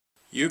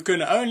You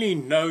can only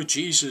know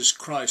Jesus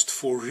Christ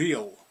for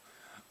real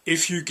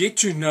if you get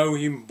to know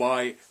him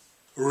by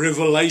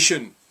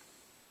revelation.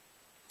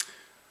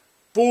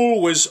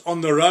 Paul was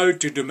on the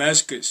road to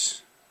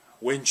Damascus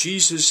when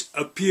Jesus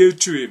appeared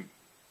to him.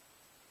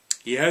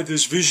 He had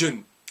this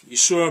vision. He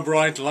saw a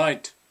bright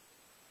light.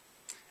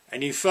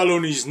 And he fell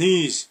on his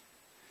knees.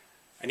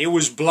 And he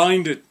was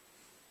blinded.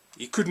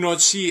 He could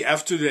not see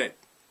after that.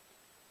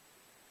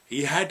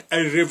 He had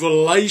a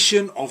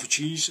revelation of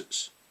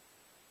Jesus.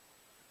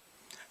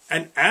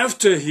 And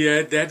after he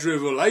had that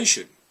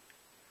revelation,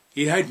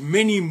 he had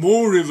many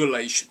more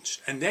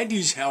revelations. And that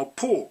is how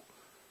Paul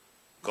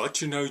got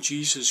to know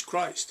Jesus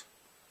Christ.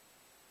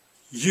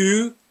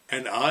 You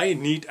and I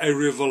need a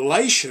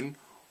revelation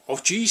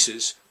of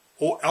Jesus,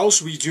 or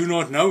else we do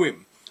not know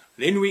him.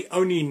 Then we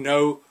only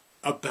know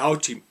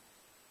about him.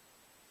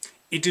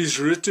 It is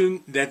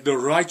written that the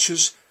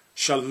righteous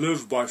shall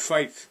live by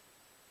faith.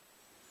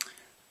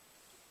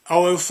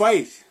 Our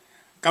faith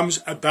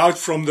comes about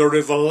from the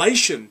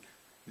revelation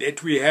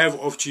that we have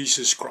of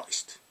Jesus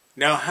Christ.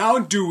 Now, how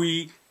do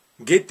we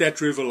get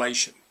that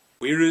revelation?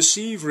 We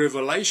receive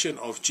revelation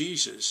of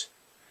Jesus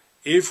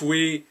if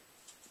we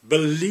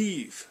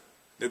believe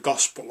the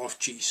gospel of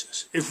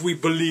Jesus. If we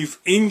believe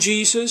in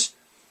Jesus,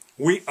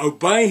 we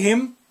obey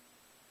him,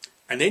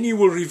 and then he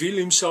will reveal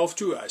himself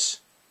to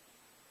us.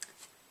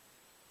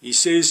 He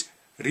says,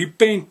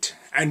 repent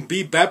and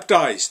be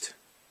baptized,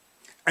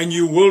 and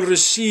you will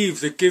receive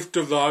the gift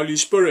of the Holy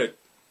Spirit.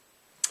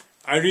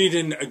 I read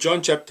in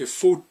John chapter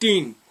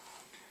 14,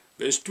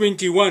 verse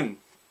 21,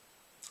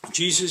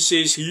 Jesus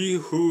says, he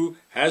who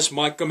has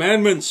my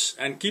commandments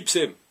and keeps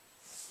them,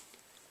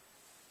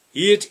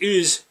 he it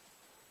is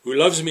who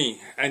loves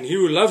me, and he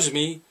who loves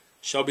me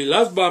shall be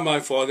loved by my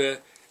Father,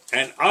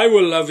 and I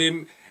will love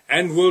him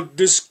and will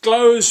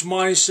disclose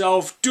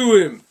myself to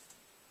him.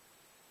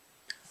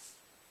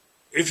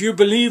 If you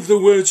believe the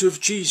words of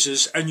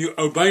Jesus and you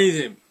obey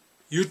them,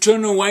 you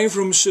turn away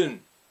from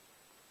sin,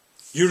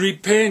 you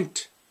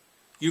repent,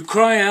 you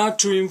cry out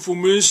to him for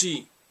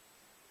mercy,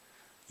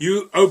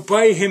 you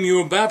obey him,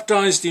 you are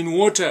baptized in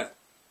water,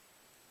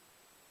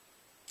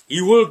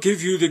 he will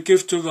give you the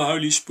gift of the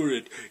Holy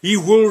Spirit. He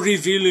will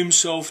reveal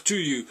himself to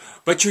you.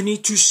 But you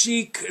need to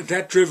seek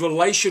that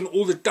revelation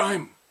all the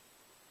time.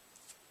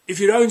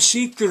 If you don't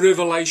seek the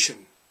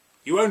revelation,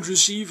 you won't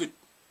receive it.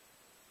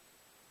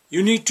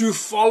 You need to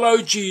follow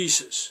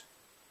Jesus.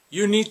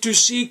 You need to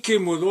seek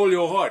him with all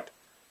your heart.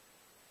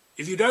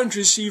 If you don't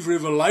receive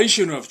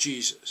revelation of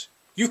Jesus,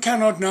 you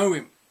cannot know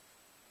him.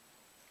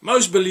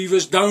 Most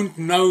believers don't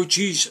know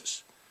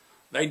Jesus.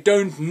 They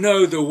don't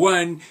know the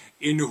one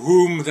in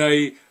whom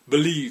they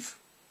believe.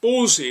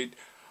 Paul said,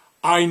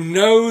 I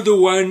know the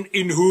one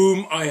in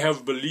whom I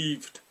have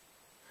believed.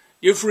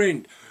 Dear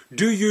friend,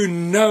 do you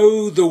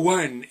know the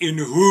one in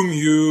whom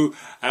you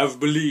have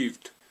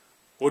believed?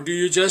 Or do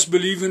you just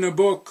believe in a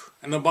book,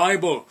 in the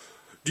Bible?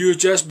 Do you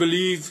just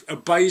believe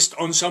based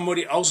on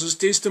somebody else's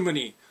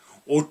testimony?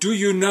 Or do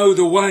you know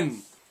the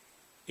one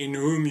in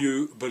whom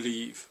you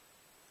believe?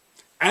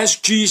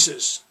 Ask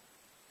Jesus,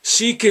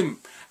 seek him,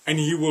 and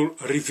he will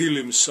reveal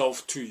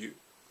himself to you.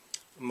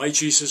 May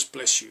Jesus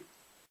bless you.